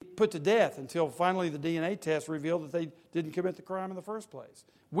put to death until finally the DNA test revealed that they didn't commit the crime in the first place.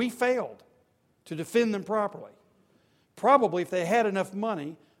 We failed to defend them properly. Probably if they had enough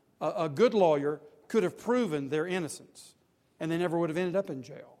money, a good lawyer could have proven their innocence, and they never would have ended up in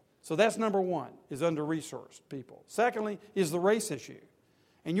jail. So that's number one, is under-resourced people. Secondly, is the race issue.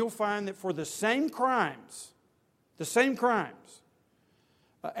 And you'll find that for the same crimes,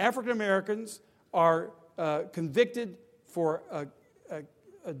 African Americans are convicted for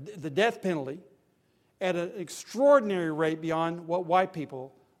the death penalty at an extraordinary rate beyond what white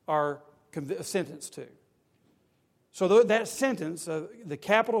people are sentenced to. So that sentence, the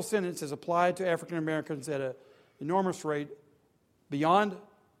capital sentence, is applied to African Americans at an enormous rate beyond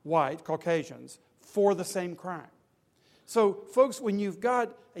white, Caucasians, for the same crime. So, folks, when you've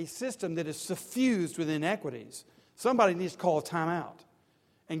got a system that is suffused with inequities, somebody needs to call a timeout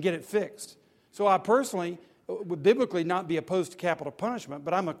and get it fixed. So I personally would biblically not be opposed to capital punishment,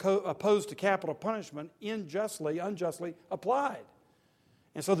 but I'm opposed to capital punishment unjustly applied.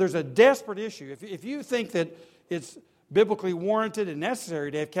 And so there's a desperate issue. If you think that it's biblically warranted and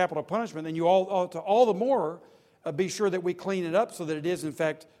necessary to have capital punishment, then you ought to all the more be sure that we clean it up so that it is in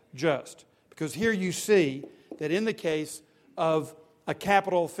fact just. Because here you see that in the case of a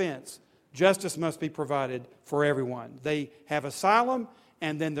capital offense, justice must be provided for everyone. They have asylum,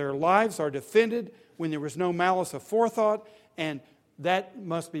 and then their lives are defended when there was no malice aforethought, and that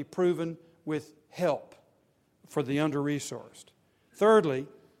must be proven with help for the under-resourced. Thirdly,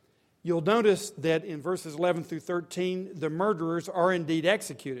 you'll notice that in verses 11 through 13, the murderers are indeed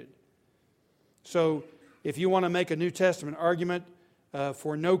executed. So if you want to make a New Testament argument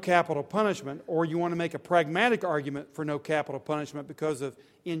for no capital punishment, or you want to make a pragmatic argument for no capital punishment because of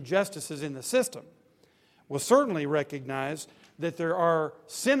injustices in the system, we'll certainly recognize that there are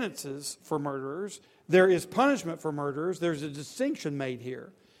sentences for murderers, there is punishment for murderers, there's a distinction made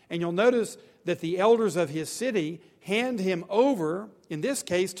here. And you'll notice that the elders of his city hand him over, in this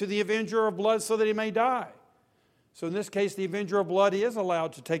case, to the avenger of blood so that he may die. So in this case, the avenger of blood is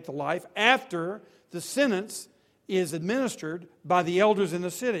allowed to take the life after the sentence is administered by the elders in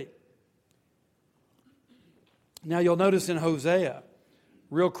the city. Now you'll notice in Hosea,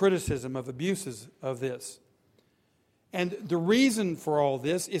 real criticism of abuses of this. And the reason for all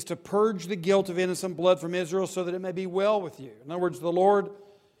this is to purge the guilt of innocent blood from Israel so that it may be well with you. In other words, the Lord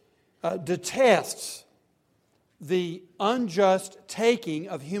detests the unjust taking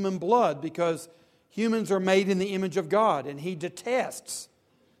of human blood because humans are made in the image of God, and He detests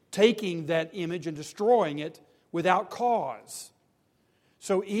taking that image and destroying it without cause.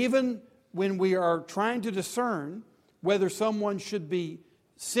 So even when we are trying to discern whether someone should be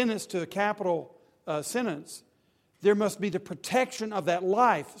sentenced to a capital sentence, there must be the protection of that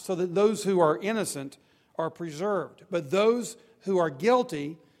life so that those who are innocent are preserved. But those who are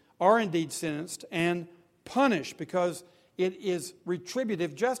guilty are indeed sentenced and punished because it is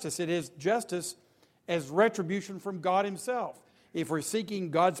retributive justice. It is justice as retribution from God Himself. If we're seeking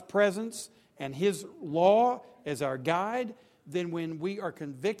God's presence and His law as our guide, then when we are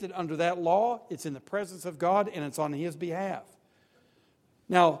convicted under that law, it's in the presence of God and it's on His behalf.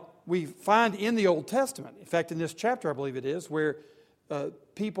 Now, we find in the Old Testament, in fact in this chapter I believe it is, where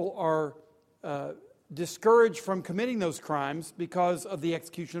people are discouraged from committing those crimes because of the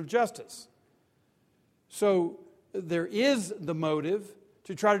execution of justice. So there is the motive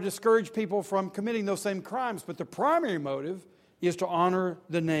to try to discourage people from committing those same crimes, but the primary motive is to honor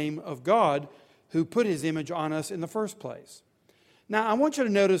the name of God who put His image on us in the first place. Now I want you to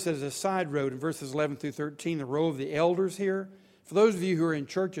notice as a side road in verses 11 through 13, the role of the elders here. For those of you who are in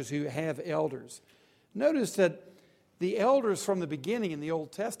churches who have elders, notice that the elders from the beginning in the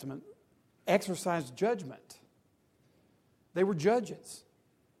Old Testament exercised judgment. They were judges.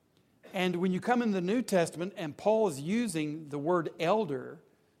 And when you come in the New Testament and Paul is using the word elder,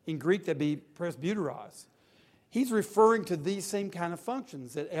 in Greek that'd be presbyteros, he's referring to these same kind of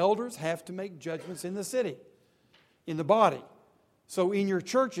functions, that elders have to make judgments in the city, in the body. So in your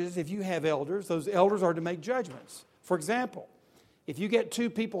churches, if you have elders, those elders are to make judgments. For example, if you get two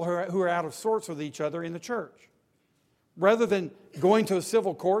people who are out of sorts with each other in the church, rather than going to a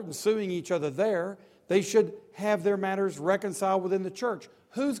civil court and suing each other there, they should have their matters reconciled within the church.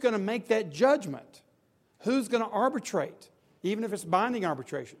 Who's going to make that judgment? Who's going to arbitrate, even if it's binding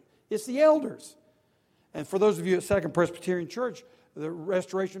arbitration? It's the elders. And for those of you at Second Presbyterian Church, the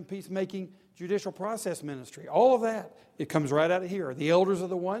Restoration, Peacemaking, Judicial Process Ministry, all of that, it comes right out of here. The elders are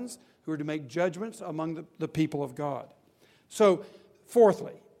the ones who are to make judgments among the people of God. So,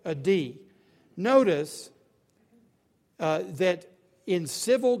 fourthly, a D. Notice that in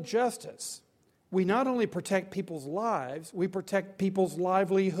civil justice, we not only protect people's lives, we protect people's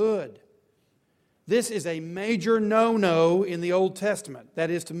livelihood. This is a major no-no in the Old Testament. That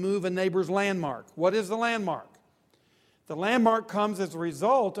is to move a neighbor's landmark. What is the landmark? The landmark comes as a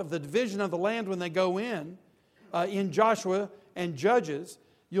result of the division of the land when they go in Joshua and Judges.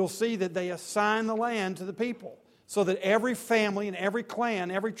 You'll see that they assign the land to the people so that every family and every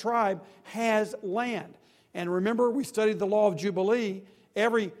clan, every tribe has land. And remember, we studied the law of Jubilee.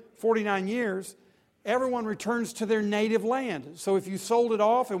 Every 49 years, everyone returns to their native land. So if you sold it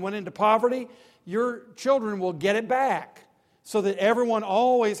off and went into poverty, your children will get it back so that everyone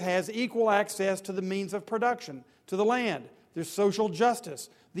always has equal access to the means of production, to the land. There's social justice.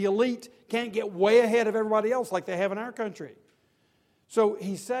 The elite can't get way ahead of everybody else like they have in our country. So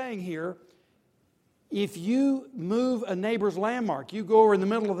he's saying here, if you move a neighbor's landmark, you go over in the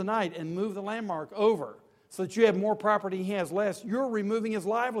middle of the night and move the landmark over so that you have more property, he has less, you're removing his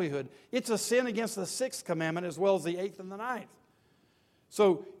livelihood. It's a sin against the 6th commandment as well as the 8th and the 9th.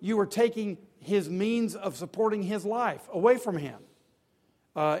 So you are taking his means of supporting his life away from him.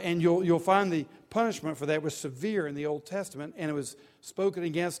 And you'll find the punishment for that was severe in the Old Testament, and it was spoken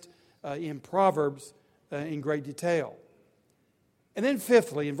against in Proverbs in great detail. And then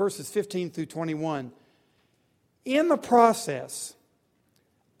fifthly, in verses 15 through 21, in the process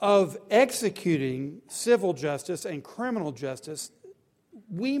of executing civil justice and criminal justice,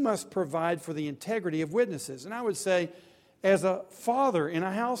 we must provide for the integrity of witnesses. And I would say, as a father in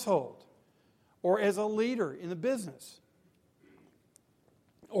a household, or as a leader in the business,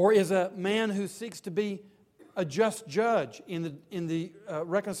 or as a man who seeks to be a just judge in the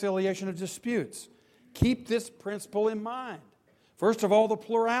reconciliation of disputes, keep this principle in mind. First of all, the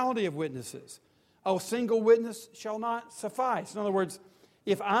plurality of witnesses. A single witness shall not suffice. In other words,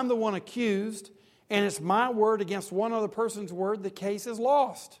 if I'm the one accused and it's my word against one other person's word, the case is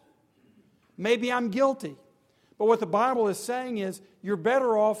lost. Maybe I'm guilty. But what the Bible is saying is you're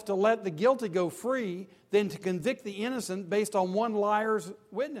better off to let the guilty go free than to convict the innocent based on one liar's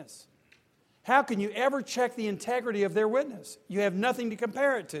witness. How can you ever check the integrity of their witness? You have nothing to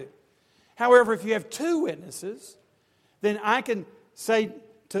compare it to. However, if you have 2 witnesses, then I can say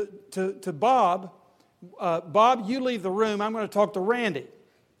to Bob, Bob, you leave the room. I'm going to talk to Randy.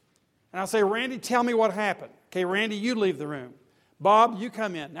 And I'll say, Randy, tell me what happened. Okay, Randy, you leave the room. Bob, you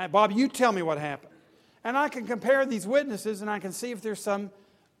come in. Now, Bob, you tell me what happened. And I can compare these witnesses and I can see if there's some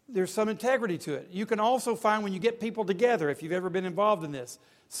integrity to it. You can also find when you get people together, if you've ever been involved in this,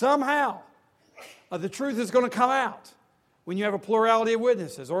 somehow the truth is going to come out when you have a plurality of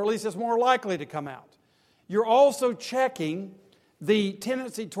witnesses, or at least it's more likely to come out. You're also checking the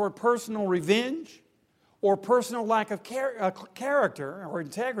tendency toward personal revenge or personal lack of character or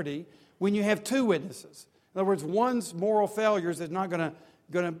integrity when you have 2 witnesses. In other words, one's moral failures is not going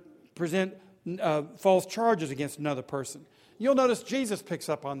to present false charges against another person. You'll notice Jesus picks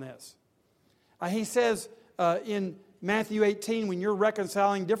up on this. He says in Matthew 18, when you're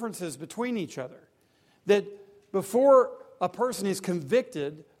reconciling differences between each other, that before a person is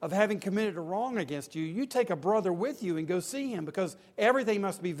convicted of having committed a wrong against you, you take a brother with you and go see him, because everything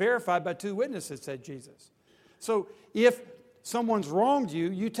must be verified by 2 witnesses, said Jesus. So if someone's wronged you,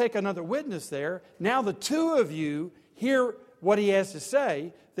 you take another witness there. Now the 2 of you hear what he has to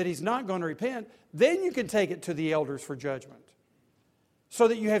say, that he's not going to repent. Then you can take it to the elders for judgment. So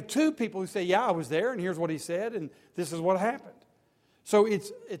that you have 2 people who say, yeah, I was there, and here's what he said, and this is what happened. So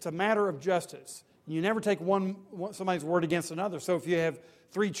it's a matter of justice. You never take somebody's word against another. So if you have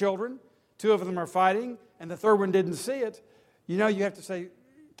 3 children, 2 of them are fighting, and the third one didn't see it, you have to say,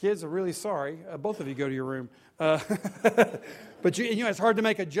 kids, I'm really sorry. Both of you go to your room. But it's hard to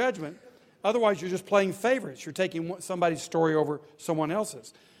make a judgment. Otherwise, you're just playing favorites. You're taking somebody's story over someone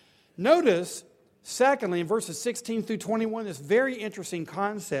else's. Notice, secondly, in verses 16 through 21, this very interesting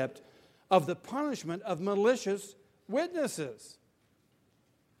concept of the punishment of malicious witnesses.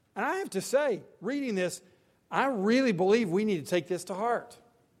 And I have to say, reading this, I really believe we need to take this to heart.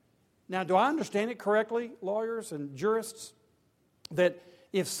 Now, do I understand it correctly, lawyers and jurists, that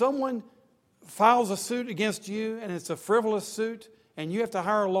if someone files a suit against you and it's a frivolous suit and you have to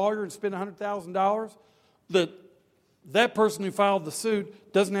hire a lawyer and spend $100,000, that person who filed the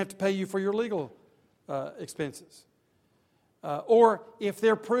suit doesn't have to pay you for your legal expenses? Or if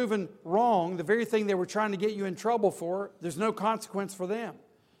they're proven wrong, the very thing they were trying to get you in trouble for, there's no consequence for them.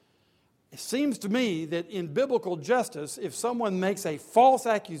 It seems to me that in biblical justice, if someone makes a false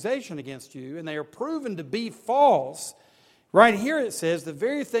accusation against you and they are proven to be false, right here it says the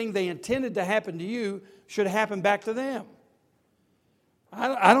very thing they intended to happen to you should happen back to them.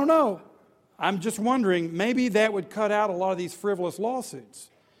 I don't know. I'm just wondering, maybe that would cut out a lot of these frivolous lawsuits.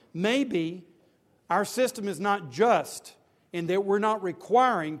 Maybe Our system is not just in that we're not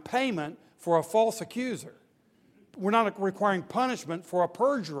requiring payment for a false accuser. We're not requiring punishment for a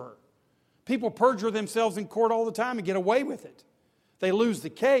perjurer. People perjure themselves in court all the time and get away with it. They lose the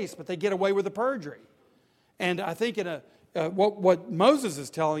case, but they get away with the perjury. And I think what Moses is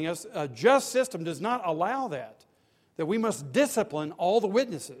telling us, a just system does not allow that we must discipline all the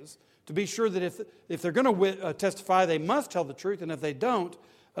witnesses to be sure that if they're going to testify, they must tell the truth, and if they don't,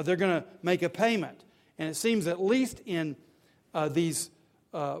 they're going to make a payment. And it seems at least in these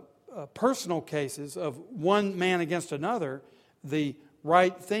personal cases of one man against another, the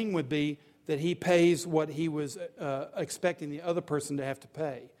right thing would be that he pays what he was expecting the other person to have to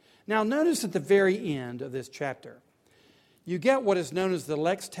pay. Now notice at the very end of this chapter, you get what is known as the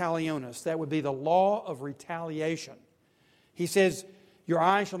lex talionis. That would be the law of retaliation. He says, your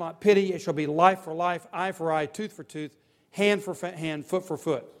eye shall not pity, it shall be life for life, eye for eye, tooth for tooth, hand for hand, foot for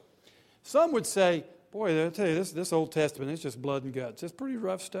foot. Some would say, boy, I'll tell you, this Old Testament is just blood and guts. It's pretty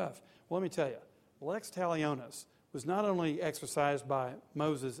rough stuff. Well, let me tell you, lex talionis was not only exercised by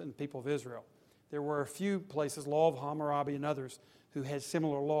Moses and the people of Israel. There were a few places, Law of Hammurabi and others, who had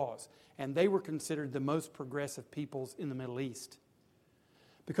similar laws. And they were considered the most progressive peoples in the Middle East.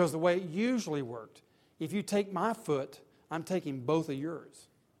 Because the way it usually worked, if you take my foot, I'm taking both of yours.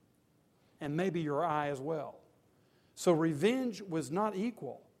 And maybe your eye as well. So revenge was not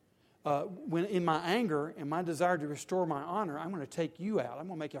equal. When in my anger and my desire to restore my honor, I'm going to take you out. I'm going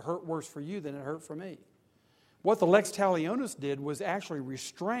to make it hurt worse for you than it hurt for me. What the lex talionis did was actually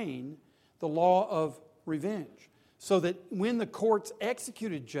restrain the law of revenge, so that when the courts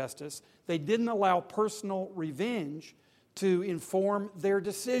executed justice, they didn't allow personal revenge to inform their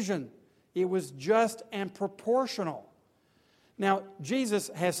decision. It was just and proportional. Now, Jesus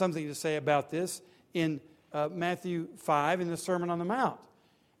has something to say about this in Matthew 5 in the Sermon on the Mount.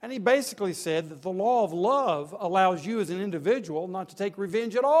 And he basically said that the law of love allows you as an individual not to take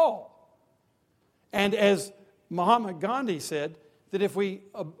revenge at all. And as Mahatma Gandhi said, that if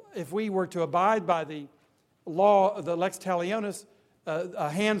we were to abide by the law of the lex talionis, a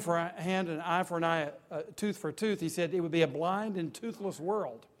hand for a hand, an eye for an eye, a tooth for a tooth, he said it would be a blind and toothless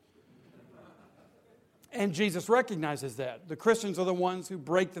world. And Jesus recognizes that. The Christians are the ones who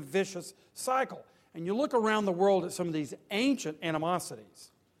break the vicious cycle. And you look around the world at some of these ancient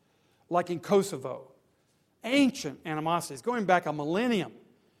animosities, like in Kosovo. Ancient animosities, going back a millennium.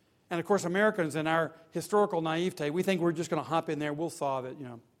 And of course, Americans in our historical naivete, we think we're just going to hop in there, we'll solve it,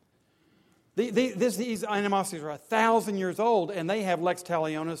 These animosities are 1,000 years old, and they have lex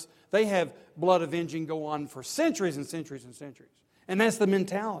talionis. They have blood avenging go on for centuries and centuries and centuries. And that's the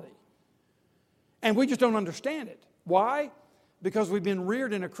mentality. And we just don't understand it. Why? Because we've been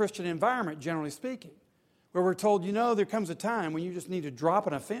reared in a Christian environment, generally speaking, where we're told, there comes a time when you just need to drop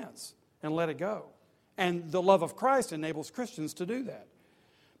an offense and let it go. And the love of Christ enables Christians to do that.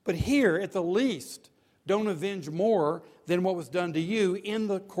 But here, at the least, don't avenge more than what was done to you in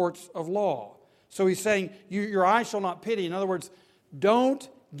the courts of law. So he's saying, your eye shall not pity. In other words, don't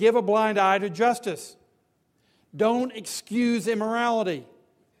give a blind eye to justice. Don't excuse immorality.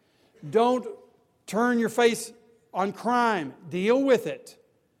 Don't turn your face on crime. Deal with it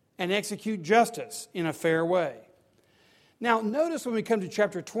and execute justice in a fair way. Now, notice when we come to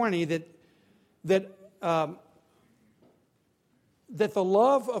chapter 20 that the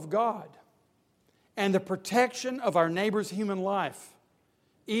love of God and the protection of our neighbor's human life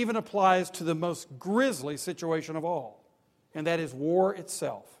even applies to the most grisly situation of all, and that is war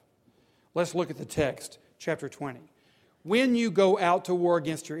itself. Let's look at the text, chapter 20. When you go out to war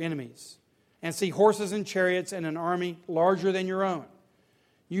against your enemies and see horses and chariots and an army larger than your own,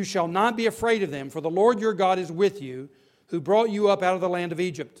 you shall not be afraid of them, for the Lord your God is with you, who brought you up out of the land of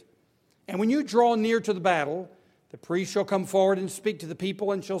Egypt. And when you draw near to the battle, the priest shall come forward and speak to the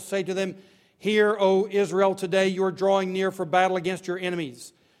people and shall say to them, Hear, O Israel, today you are drawing near for battle against your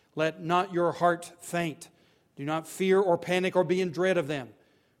enemies. Let not your heart faint. Do not fear or panic or be in dread of them.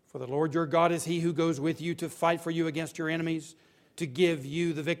 For the Lord your God is He who goes with you to fight for you against your enemies, to give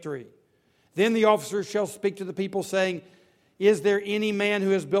you the victory. Then the officers shall speak to the people, saying, Is there any man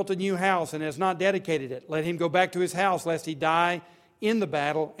who has built a new house and has not dedicated it? Let him go back to his house, lest he die in the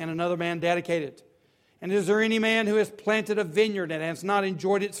battle, and another man dedicate it. And is there any man who has planted a vineyard and has not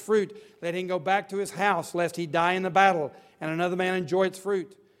enjoyed its fruit? Let him go back to his house, lest he die in the battle, and another man enjoy its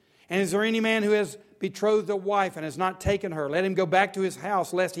fruit. And is there any man who has betrothed a wife and has not taken her? Let him go back to his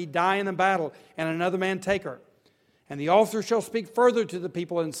house, lest he die in the battle, and another man take her. And the officer shall speak further to the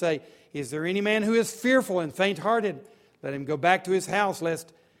people and say, Is there any man who is fearful and faint-hearted? Let him go back to his house,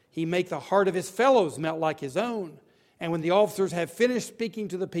 lest he make the heart of his fellows melt like his own. And when the officers have finished speaking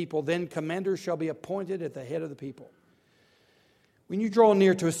to the people, then commanders shall be appointed at the head of the people. When you draw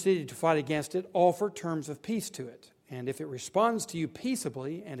near to a city to fight against it, offer terms of peace to it. And if it responds to you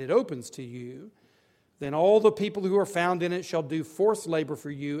peaceably and it opens to you, then all the people who are found in it shall do forced labor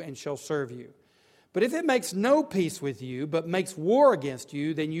for you and shall serve you. But if it makes no peace with you, but makes war against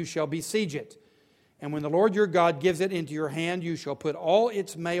you, then you shall besiege it. And when the Lord your God gives it into your hand, you shall put all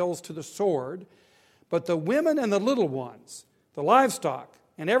its males to the sword, but the women and the little ones, the livestock,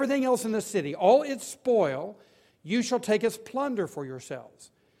 and everything else in the city, all its spoil, you shall take as plunder for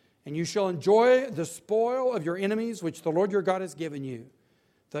yourselves. And you shall enjoy the spoil of your enemies, which the Lord your God has given you.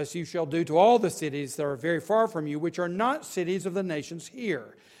 Thus you shall do to all the cities that are very far from you, which are not cities of the nations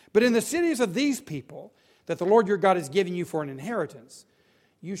here. But in the cities of these people, that the Lord your God has given you for an inheritance,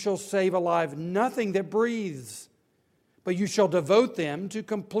 you shall save alive nothing that breathes, but you shall devote them to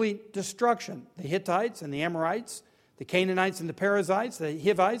complete destruction. The Hittites and the Amorites, the Canaanites and the Perizzites, the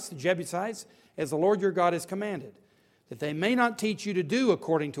Hivites, the Jebusites, as the Lord your God has commanded, that they may not teach you to do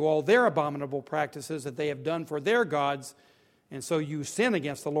according to all their abominable practices that they have done for their gods, and so you sin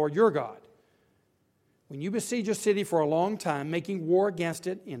against the Lord your God. When you besiege a city for a long time, making war against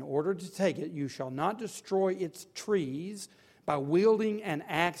it in order to take it, you shall not destroy its trees by wielding an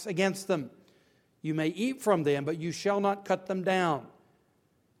axe against them. You may eat from them, but you shall not cut them down.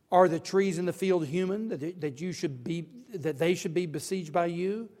 Are the trees in the field human, that they should be besieged by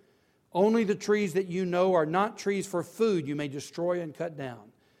you? Only the trees that you know are not trees for food you may destroy and cut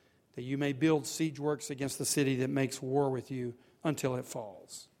down, that you may build siege works against the city that makes war with you until it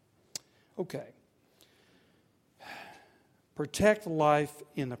falls. Okay. Protect life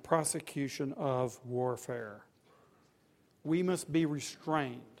in the prosecution of warfare. We must be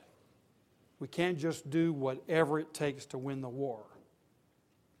restrained. We can't just do whatever it takes to win the war.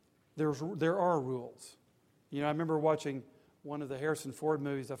 There are rules. You know, I remember watching one of the Harrison Ford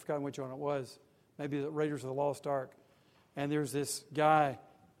movies. I've forgotten which one it was. Maybe the Raiders of the Lost Ark. And there's this guy,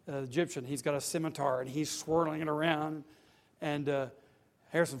 Egyptian. He's got a scimitar and he's swirling it around. And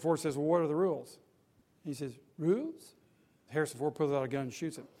Harrison Ford says, "Well, what are the rules?" He says, "Rules?" Harrison Ford pulls out a gun and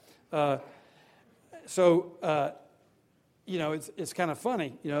shoots him. You know, it's kind of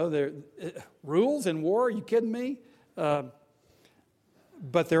funny. You know, rules in war, are you kidding me?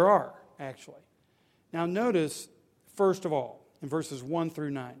 But there are, actually. Now notice, first of all, in verses 1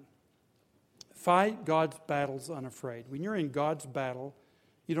 through 9, fight God's battles unafraid. When you're in God's battle,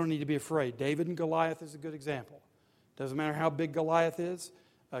 you don't need to be afraid. David and Goliath is a good example. Doesn't matter how big Goliath is,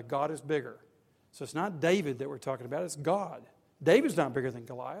 God is bigger. So it's not David that we're talking about, it's God. David's not bigger than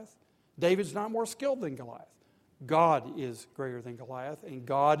Goliath. David's not more skilled than Goliath. God is greater than Goliath, and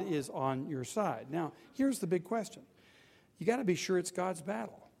God is on your side. Now, here's the big question. You got to be sure it's God's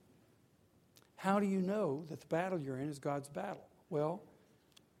battle. How do you know that the battle you're in is God's battle? Well,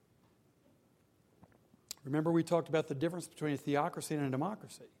 remember we talked about the difference between a theocracy and a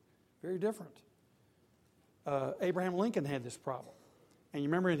democracy. Very different. Abraham Lincoln had this problem. And you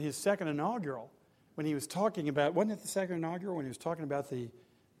remember in his second inaugural, when he was talking about, wasn't it the second inaugural, when he was talking about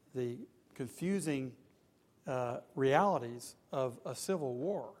the confusing realities of a civil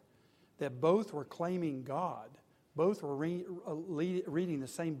war, that both were claiming God, both were reading the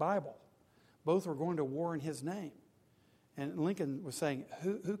same Bible, both were going to war in his name. And Lincoln was saying,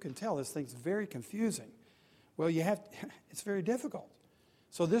 who can tell? This thing's very confusing. Well, it's very difficult.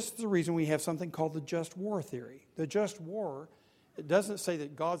 So this is the reason we have something called the just war theory. The just war, it doesn't say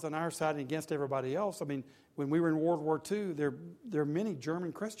that God's on our side and against everybody else. I mean, when we were in World War II, there are many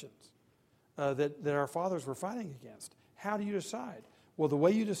German Christians that our fathers were fighting against. How do you decide? Well, the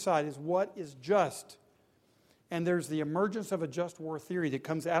way you decide is what is just. And there's the emergence of a just war theory that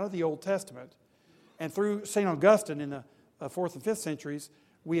comes out of the Old Testament. And through St. Augustine in the 4th and 5th centuries,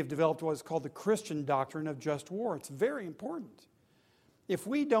 we have developed what is called the Christian doctrine of just war. It's very important. If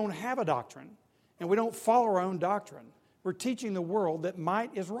we don't have a doctrine and we don't follow our own doctrine, we're teaching the world that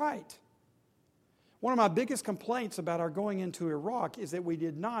might is right. One of my biggest complaints about our going into Iraq is that we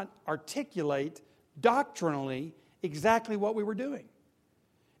did not articulate doctrinally exactly what we were doing.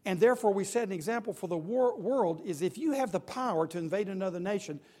 And therefore we set an example for the world is if you have the power to invade another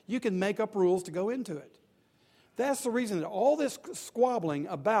nation, you can make up rules to go into it. That's the reason that all this squabbling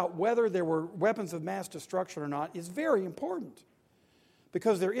about whether there were weapons of mass destruction or not is very important.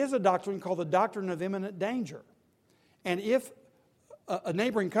 Because there is a doctrine called the doctrine of imminent danger. And if a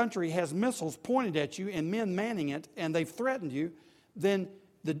neighboring country has missiles pointed at you and men manning it and they've threatened you, then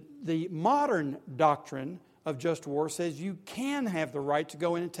the modern doctrine of just war says you can have the right to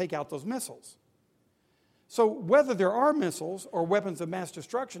go in and take out those missiles. So whether there are missiles or weapons of mass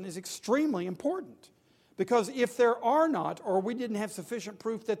destruction is extremely important Because if there are not, or we didn't have sufficient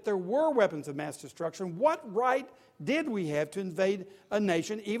proof that there were weapons of mass destruction, what right did we have to invade a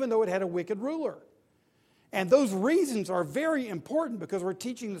nation even though it had a wicked ruler? And those reasons are very important because we're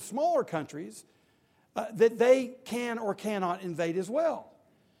teaching the smaller countries that they can or cannot invade as well.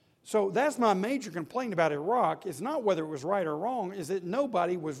 So that's my major complaint about Iraq. It's not whether it was right or wrong, is that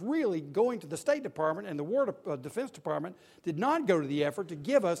nobody was really going to the State Department, and the Defense Department did not go to the effort to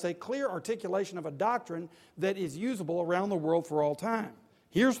give us a clear articulation of a doctrine that is usable around the world for all time.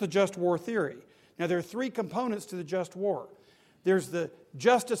 Here's the just war theory. Now, there are three components to the just war. There's the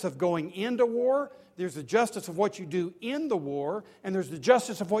justice of going into war, there's the justice of what you do in the war, and there's the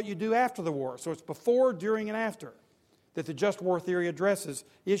justice of what you do after the war. So it's before, during, and after that the just war theory addresses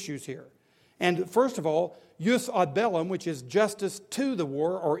issues here. And first of all, jus ad bellum, which is justice to the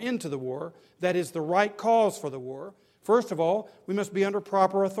war or into the war, that is the right cause for the war. First of all, we must be under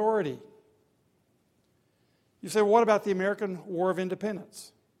proper authority. You say, well, what about the American War of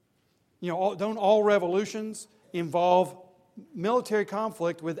Independence? Don't all revolutions involve military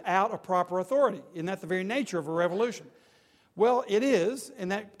conflict without a proper authority? Isn't that the very nature of a revolution? Well, it is,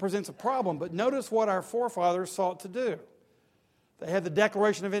 and that presents a problem. But notice what our forefathers sought to do. They had the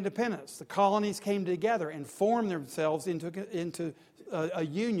Declaration of Independence. The colonies came together and formed themselves into a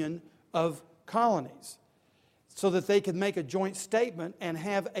union of colonies so that they could make a joint statement and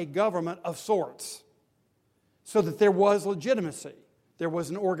have a government of sorts, so that there was legitimacy. There was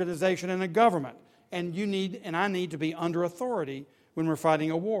an organization and a government. And you need, and I need, to be under authority when we're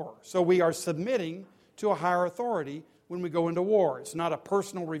fighting a war. So we are submitting to a higher authority when we go into war. It's not a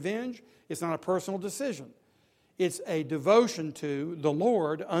personal revenge. It's not a personal decision. It's a devotion to the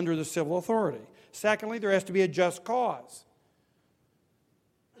Lord under the civil authority. Secondly, there has to be a just cause.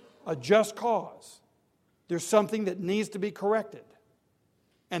 A just cause. There's something that needs to be corrected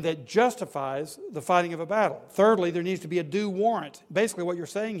and that justifies the fighting of a battle. Thirdly, there needs to be a due warrant. Basically what you're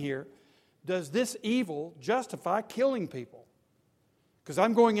saying here, does this evil justify killing people? Because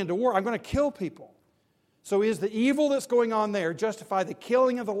I'm going into war, I'm going to kill people. So is the evil that's going on there justify the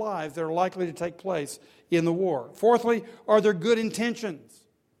killing of the lives that are likely to take place in the war? Fourthly, are there good intentions?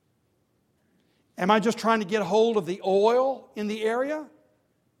 Am I just trying to get hold of the oil in the area?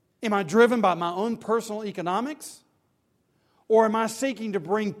 Am I driven by my own personal economics? Or am I seeking to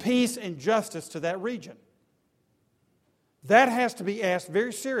bring peace and justice to that region? That has to be asked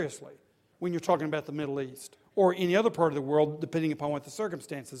very seriously when you're talking about the Middle East or any other part of the world, depending upon what the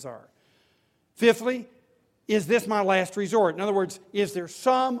circumstances are. Fifthly, is this my last resort? In other words, is there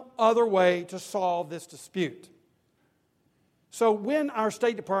some other way to solve this dispute? So when our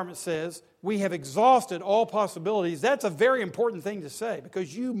State Department says we have exhausted all possibilities, that's a very important thing to say,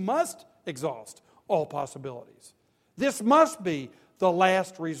 because you must exhaust all possibilities. This must be the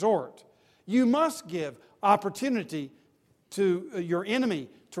last resort. You must give opportunity to your enemy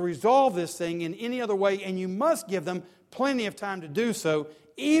to resolve this thing in any other way, and you must give them plenty of time to do so,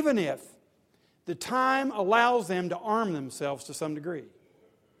 even if the time allows them to arm themselves to some degree.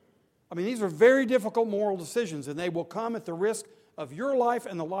 I mean, these are very difficult moral decisions, and they will come at the risk of your life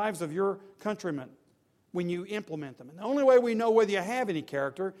and the lives of your countrymen when you implement them. And the only way we know whether you have any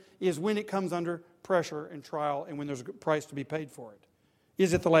character is when it comes under pressure and trial and when there's a price to be paid for it.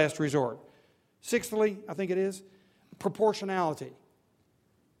 Is it the last resort? Sixthly, I think it is, proportionality.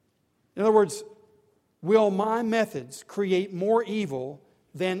 In other words, will my methods create more evil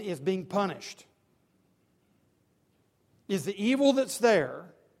than is being punished? Is the evil that's there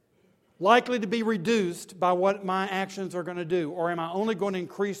likely to be reduced by what my actions are going to do? Or am I only going to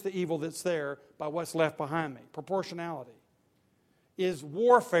increase the evil that's there by what's left behind me? Proportionality. Is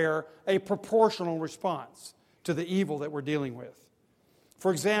warfare a proportional response to the evil that we're dealing with?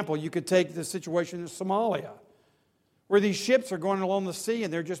 For example, you could take the situation in Somalia, where these ships are going along the sea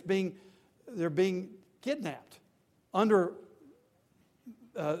and they're being kidnapped under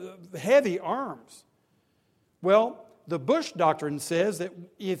heavy arms. Well, the Bush doctrine says that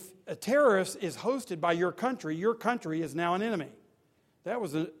if a terrorist is hosted by your country is now an enemy. That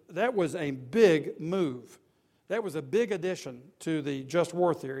was a big move. That was a big addition to the just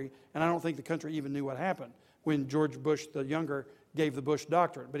war theory, and I don't think the country even knew what happened when George Bush the Younger gave the Bush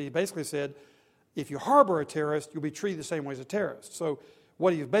doctrine. But he basically said, if you harbor a terrorist, you'll be treated the same way as a terrorist. So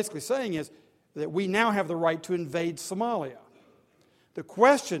what he's basically saying is that we now have the right to invade Somalia. The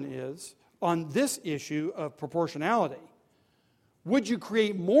question is, on this issue of proportionality, would you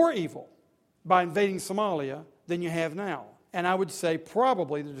create more evil by invading Somalia than you have now? And I would say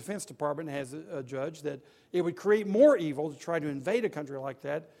probably the Defense Department has judged that it would create more evil to try to invade a country like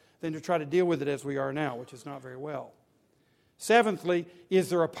that than to try to deal with it as we are now, which is not very well. Seventhly,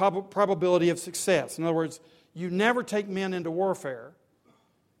 is there a probability of success? In other words, you never take men into warfare.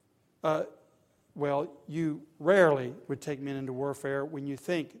 You rarely would take men into warfare when you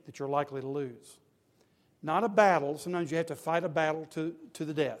think that you're likely to lose. Not a battle. Sometimes you have to fight a battle to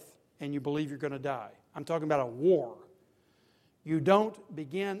the death, and you believe you're going to die. I'm talking about a war. You don't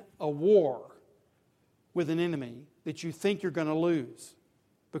begin a war with an enemy that you think you're going to lose,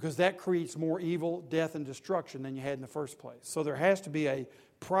 because that creates more evil, death, and destruction than you had in the first place. So there has to be a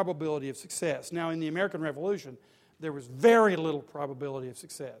probability of success. Now, in the American Revolution, there was very little probability of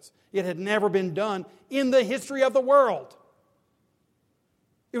success. It had never been done in the history of the world.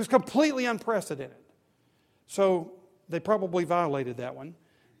 It was completely unprecedented. So they probably violated that one,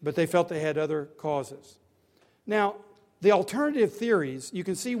 but they felt they had other causes. Now, the alternative theories, you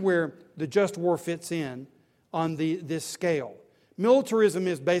can see where the just war fits in on this scale. Militarism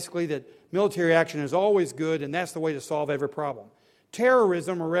is basically that military action is always good, and that's the way to solve every problem.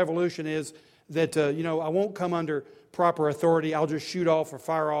 Terrorism or revolution is that, I won't come under proper authority. I'll just shoot off or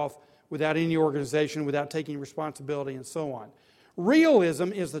fire off without any organization, without taking responsibility, and so on.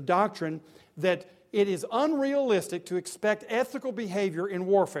 Realism is the doctrine that it is unrealistic to expect ethical behavior in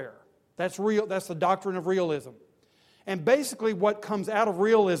warfare. That's the doctrine of realism. And basically what comes out of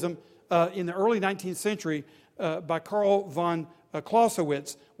realism in the early 19th century by Karl von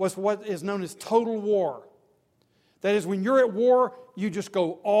Clausewitz was what is known as total war. That is, when you're at war, you just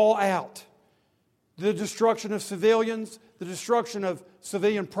go all out. The destruction of civilians, the destruction of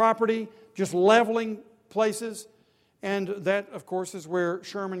civilian property, just leveling places. And that, of course, is where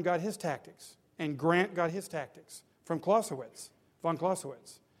Sherman got his tactics. And Grant got his tactics from von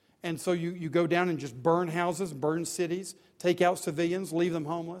Clausewitz. And so you go down and just burn houses, burn cities, take out civilians, leave them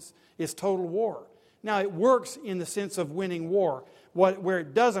homeless. It's total war. Now, it works in the sense of winning war. Where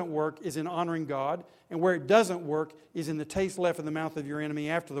it doesn't work is in honoring God, and where it doesn't work is in the taste left in the mouth of your enemy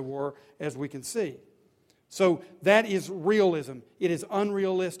after the war, as we can see. So that is realism. It is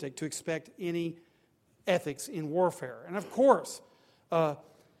unrealistic to expect any ethics in warfare. And of course, the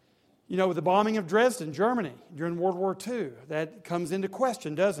bombing of Dresden, Germany, during World War II, that comes into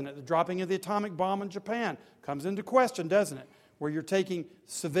question, doesn't it? The dropping of the atomic bomb in Japan comes into question, doesn't it? Where you're taking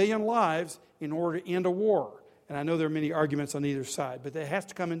civilian lives in order to end a war. And I know there are many arguments on either side, but that has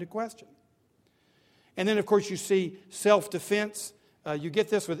to come into question. And then, of course, you see self-defense. You get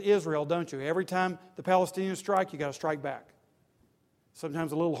this with Israel, don't you? Every time the Palestinians strike, you got to strike back.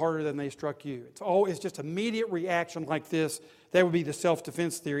 Sometimes a little harder than they struck you. It's just immediate reaction like this. That would be the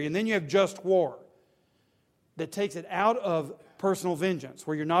self-defense theory. And then you have just war that takes it out of personal vengeance,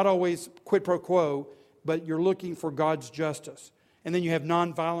 where you're not always quid pro quo, but you're looking for God's justice. And then you have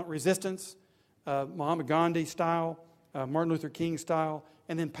nonviolent resistance, Mahatma Gandhi style, Martin Luther King style,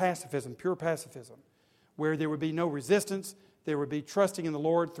 and then pacifism, pure pacifism, where there would be no resistance. There would be trusting in the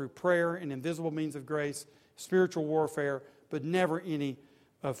Lord through prayer and invisible means of grace, spiritual warfare, but never any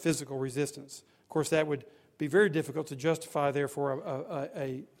physical resistance. Of course, that would be very difficult to justify, therefore,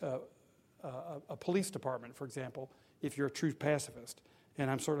 a police department, for example, if you're a true pacifist.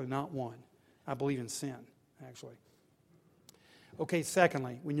 And I'm certainly not one. I believe in sin, actually. Okay,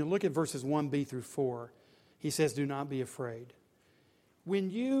 secondly, when you look at verses 1b through 4, he says, do not be afraid. When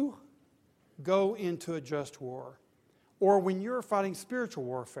you go into a just war, or when you're fighting spiritual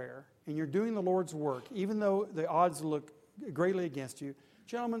warfare, and you're doing the Lord's work, even though the odds look greatly against you,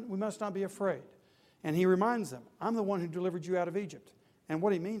 gentlemen, we must not be afraid. And he reminds them, I'm the one who delivered you out of Egypt. And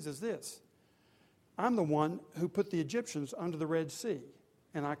what he means is this: I'm the one who put the Egyptians under the Red Sea,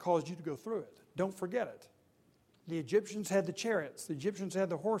 and I caused you to go through it. Don't forget it. The Egyptians had the chariots. The Egyptians had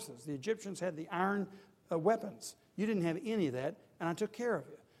the horses. The Egyptians had the iron weapons. You didn't have any of that, and I took care of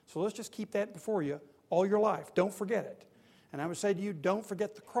you. So let's just keep that before you all your life. Don't forget it. And I would say to you, don't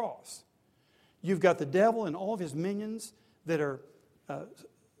forget the cross. You've got the devil and all of his minions that are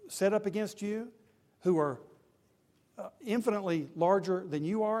set up against you, who are infinitely larger than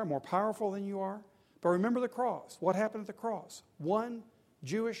you are, more powerful than you are. But remember the cross. What happened at the cross? One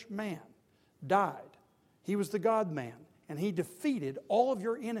Jewish man died. He was the God-man, and he defeated all of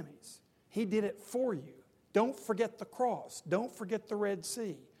your enemies. He did it for you. Don't forget the cross. Don't forget the Red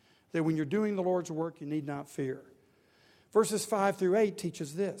Sea. That when you're doing the Lord's work, you need not fear. Verses 5 through 8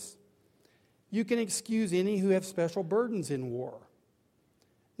 teaches this: you can excuse any who have special burdens in war.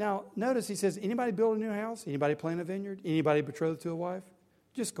 Now, notice he says, anybody build a new house? Anybody plant a vineyard? Anybody betrothed to a wife?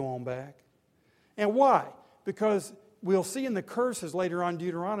 Just go on back. And why? Because we'll see in the curses later on in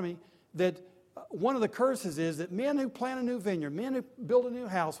Deuteronomy that one of the curses is that men who plant a new vineyard, men who build a new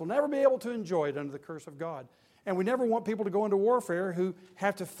house will never be able to enjoy it under the curse of God. And we never want people to go into warfare who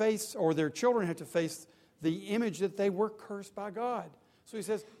have to face, or their children have to face, the image that they were cursed by God. So he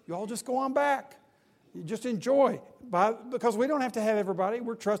says, you all just go on back. You just enjoy. Because we don't have to have everybody.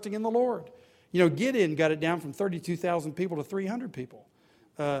 We're trusting in the Lord. You know, Gideon got it down from 32,000 people to 300 people.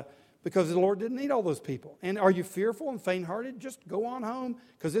 Because the Lord didn't need all those people. And are you fearful and faint-hearted? Just go on home,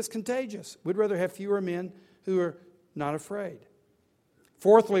 because it's contagious. We'd rather have fewer men who are not afraid.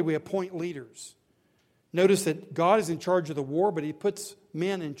 Fourthly, we appoint leaders. Notice that God is in charge of the war, but he puts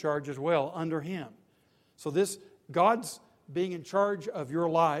men in charge as well under him. So God's being in charge of your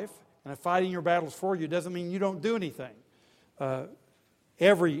life and fighting your battles for you doesn't mean you don't do anything.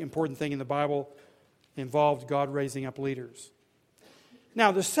 Every important thing in the Bible involved God raising up leaders.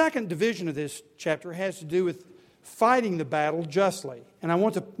 Now, the second division of this chapter has to do with fighting the battle justly. And I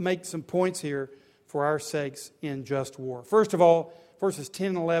want to make some points here for our sakes in just war. First of all, verses 10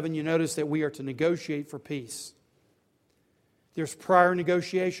 and 11, you notice that we are to negotiate for peace. There's prior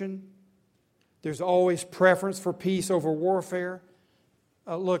negotiation. There's always preference for peace over warfare.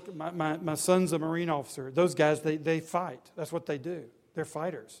 Look, my son's a Marine officer. Those guys, they fight. That's what they do. They're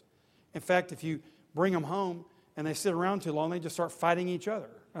fighters. In fact, if you bring them home and they sit around too long, they just start fighting each other.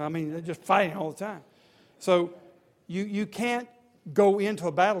 I mean, they're just fighting all the time. So you can't go into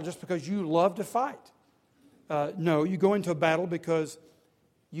a battle just because you love to fight. No, you go into a battle because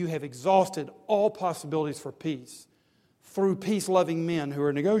you have exhausted all possibilities for peace through peace-loving men who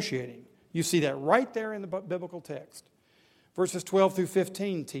are negotiating. You see that right there in the biblical text. Verses 12 through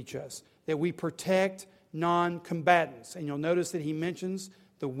 15 teach us that we protect non-combatants. And you'll notice that he mentions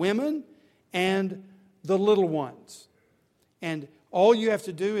the women and the little ones. And all you have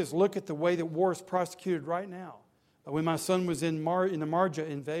to do is look at the way that war is prosecuted right now. When my son was in the Marja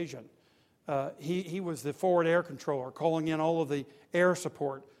invasion, he was the forward air controller, calling in all of the air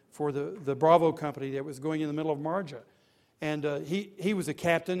support for the Bravo company that was going in the middle of Marja. And he was a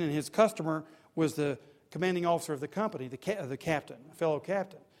captain, and his customer was the commanding officer of the company, the captain, a fellow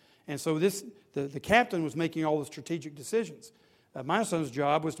captain. And so the captain was making all the strategic decisions. My son's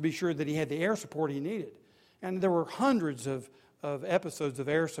job was to be sure that he had the air support he needed. And there were hundreds of episodes of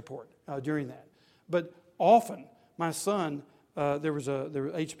air support during that. But often, my son,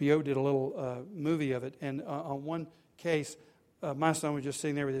 HBO did a little movie of it, and on one case, my son was just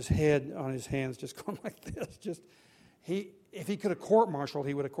sitting there with his head on his hands, just going like this. If he could have court-martialed,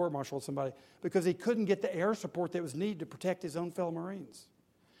 he would have court-martialed somebody, because he couldn't get the air support that was needed to protect his own fellow Marines.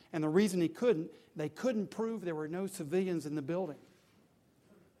 And the reason they couldn't prove there were no civilians in the building.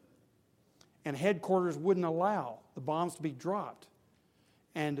 And headquarters wouldn't allow the bombs to be dropped.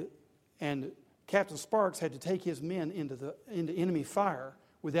 And Captain Sparks had to take his men into enemy fire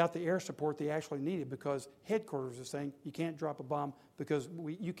without the air support they actually needed, because headquarters was saying you can't drop a bomb because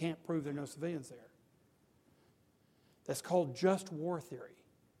you can't prove there are no civilians there. That's called just war theory.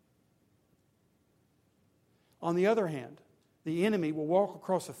 On the other hand, the enemy will walk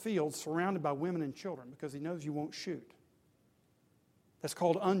across a field surrounded by women and children because he knows you won't shoot. That's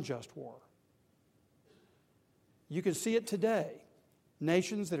called unjust war. You can see it today.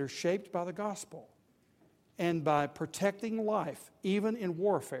 Nations that are shaped by the gospel and by protecting life, even in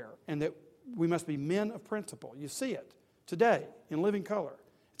warfare, and that we must be men of principle. You see it today in living color.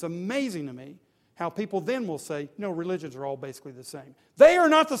 It's amazing to me how people then will say, religions are all basically the same. They are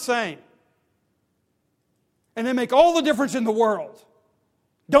not the same. And they make all the difference in the world.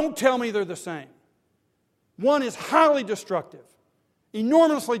 Don't tell me they're the same. One is highly destructive,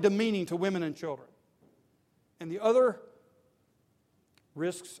 enormously demeaning to women and children. And the other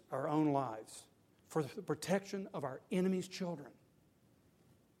risks our own lives for the protection of our enemy's children.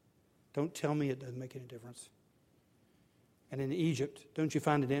 Don't tell me it doesn't make any difference. And in Egypt, don't you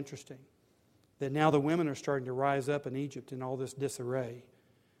find it interesting that now the women are starting to rise up in Egypt in all this disarray?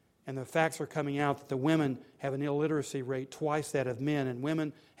 And the facts are coming out that the women have an illiteracy rate twice that of men, and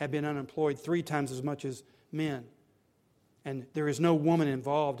women have been unemployed 3 times as much as men. And there is no woman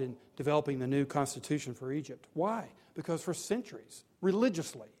involved in developing the new constitution for Egypt. Why? Because for centuries,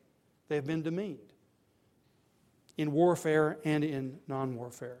 religiously, they have been demeaned in warfare and in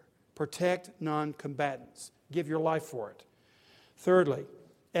non-warfare. Protect non-combatants. Give your life for it. Thirdly,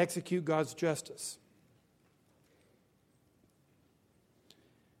 execute God's justice.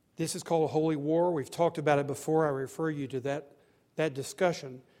 This is called a holy war. We've talked about it before. I refer you to that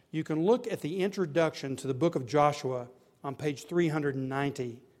discussion. You can look at the introduction to the book of Joshua on page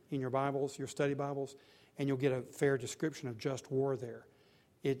 390 in your Bibles, your study Bibles, and you'll get a fair description of just war there.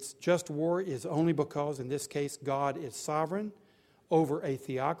 It's just war is only because, in this case, God is sovereign over a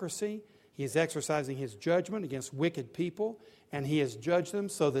theocracy. He is exercising his judgment against wicked people, and he has judged them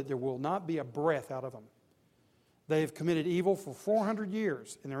so that there will not be a breath out of them. They have committed evil for 400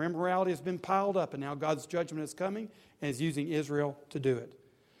 years, and their immorality has been piled up, and now God's judgment is coming and is using Israel to do it.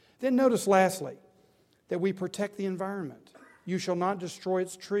 Then notice lastly that we protect the environment. You shall not destroy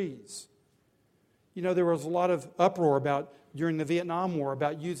its trees. You know, there was a lot of uproar during the Vietnam War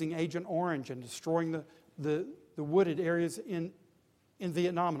about using Agent Orange and destroying the wooded areas in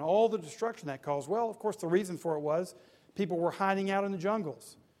Vietnam and all the destruction that caused. Well, of course, the reason for it was people were hiding out in the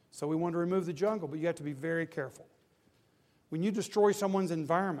jungles. So we wanted to remove the jungle, but you have to be very careful. When you destroy someone's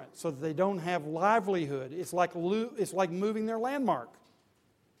environment so that they don't have livelihood, it's like moving their landmark.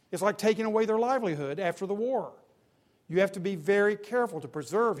 It's like taking away their livelihood after the war. You have to be very careful to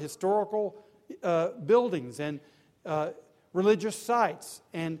preserve historical buildings and religious sites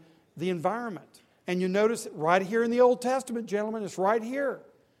and the environment. And you notice right here in the Old Testament, gentlemen, it's right here.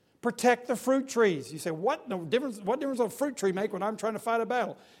 Protect the fruit trees. You say, what difference does a fruit tree make when I'm trying to fight a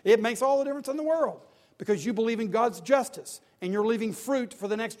battle? It makes all the difference in the world because you believe in God's justice and you're leaving fruit for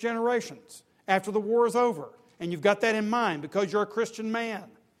the next generations after the war is over. And you've got that in mind because you're a Christian man.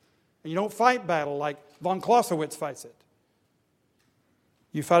 And you don't fight battle like von Clausewitz fights it.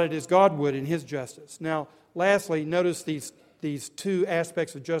 You fight it as God would in His justice. Now, lastly, notice these two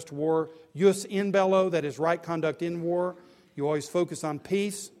aspects of just war. Jus in bello, that is right conduct in war. You always focus on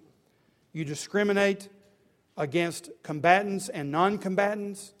peace. You discriminate against combatants and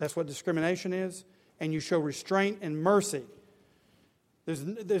non-combatants. That's what discrimination is. And you show restraint and mercy.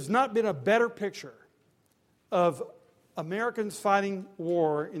 There's not been a better picture of Americans fighting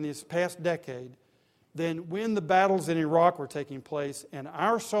war in this past decade than when the battles in Iraq were taking place and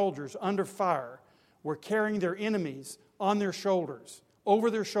our soldiers under fire were carrying their enemies on their shoulders,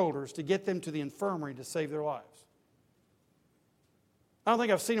 over their shoulders, to get them to the infirmary to save their lives. I don't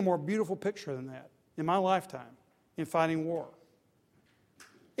think I've seen a more beautiful picture than that in my lifetime in fighting war.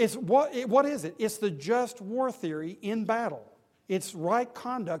 What is it? It's the just war theory in battle. It's right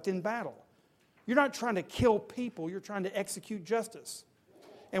conduct in battle. You're not trying to kill people, you're trying to execute justice.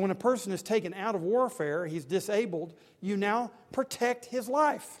 And when a person is taken out of warfare, he's disabled, you now protect his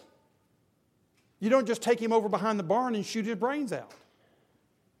life. You don't just take him over behind the barn and shoot his brains out.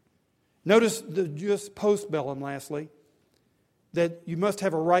 Notice the jus post bellum, lastly, that you must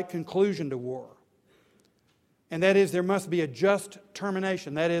have a right conclusion to war. And that is, there must be a just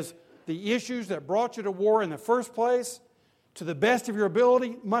termination. That is, the issues that brought you to war in the first place, to the best of your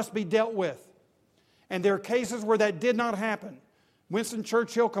ability, must be dealt with. And there are cases where that did not happen. Winston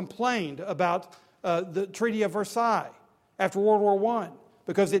Churchill complained about the Treaty of Versailles after World War I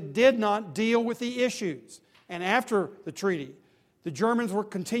because it did not deal with the issues. And after the treaty, the Germans were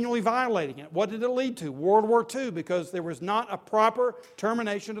continually violating it. What did it lead to? World War II, because there was not a proper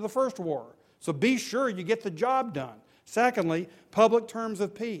termination to the First War. So be sure you get the job done. Secondly, public terms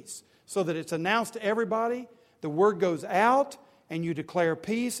of peace, so that it's announced to everybody, the word goes out, and you declare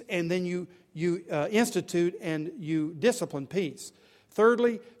peace, and then you institute and you discipline peace.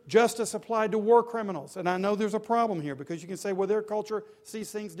 Thirdly, justice applied to war criminals. And I know there's a problem here because you can say, well, their culture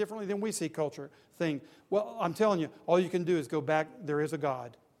sees things differently than we see culture thing. Well, I'm telling you, all you can do is go back. There is a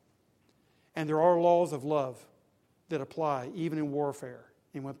God. And there are laws of love that apply even in warfare.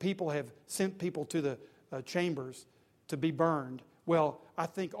 And when people have sent people to the chambers to be burned, well, I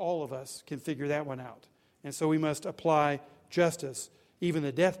think all of us can figure that one out. And so we must apply justice, even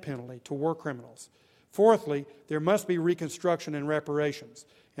the death penalty, to war criminals. Fourthly, there must be reconstruction and reparations.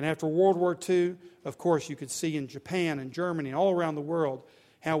 And after World War II, of course, you could see in Japan and Germany and all around the world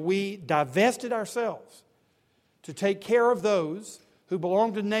how we divested ourselves to take care of those who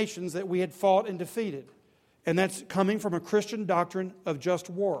belonged to nations that we had fought and defeated. And that's coming from a Christian doctrine of just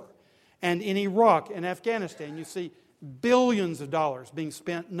war. And in Iraq and Afghanistan, you see billions of dollars being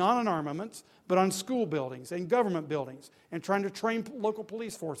spent not on armaments, but on school buildings and government buildings and trying to train local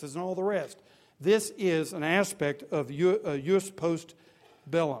police forces and all the rest. This is an aspect of jus post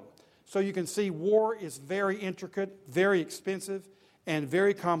bellum. So you can see war is very intricate, very expensive, and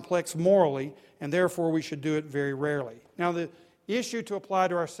very complex morally, and therefore we should do it very rarely. Now the issue to apply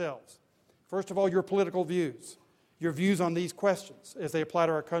to ourselves. First of all, your political views, your views on these questions as they apply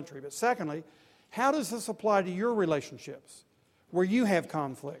to our country. But secondly, how does this apply to your relationships where you have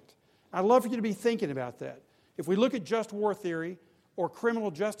conflict? I'd love for you to be thinking about that. If we look at just war theory or criminal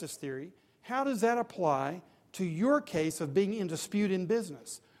justice theory, how does that apply to your case of being in dispute in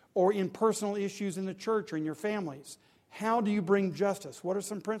business or in personal issues in the church or in your families? How do you bring justice? What are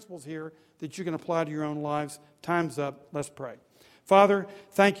some principles here that you can apply to your own lives? Time's up. Let's pray. Father,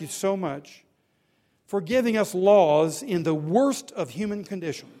 thank you so much for giving us laws in the worst of human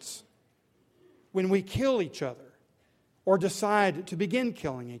conditions. When we kill each other or decide to begin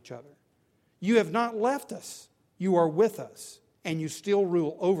killing each other, you have not left us. You are with us, and you still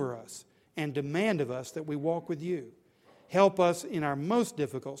rule over us and demand of us that we walk with you. Help us in our most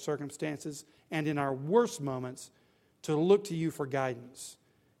difficult circumstances and in our worst moments to look to you for guidance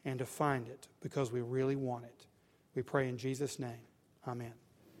and to find it because we really want it. We pray in Jesus' name. Amen.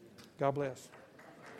 God bless.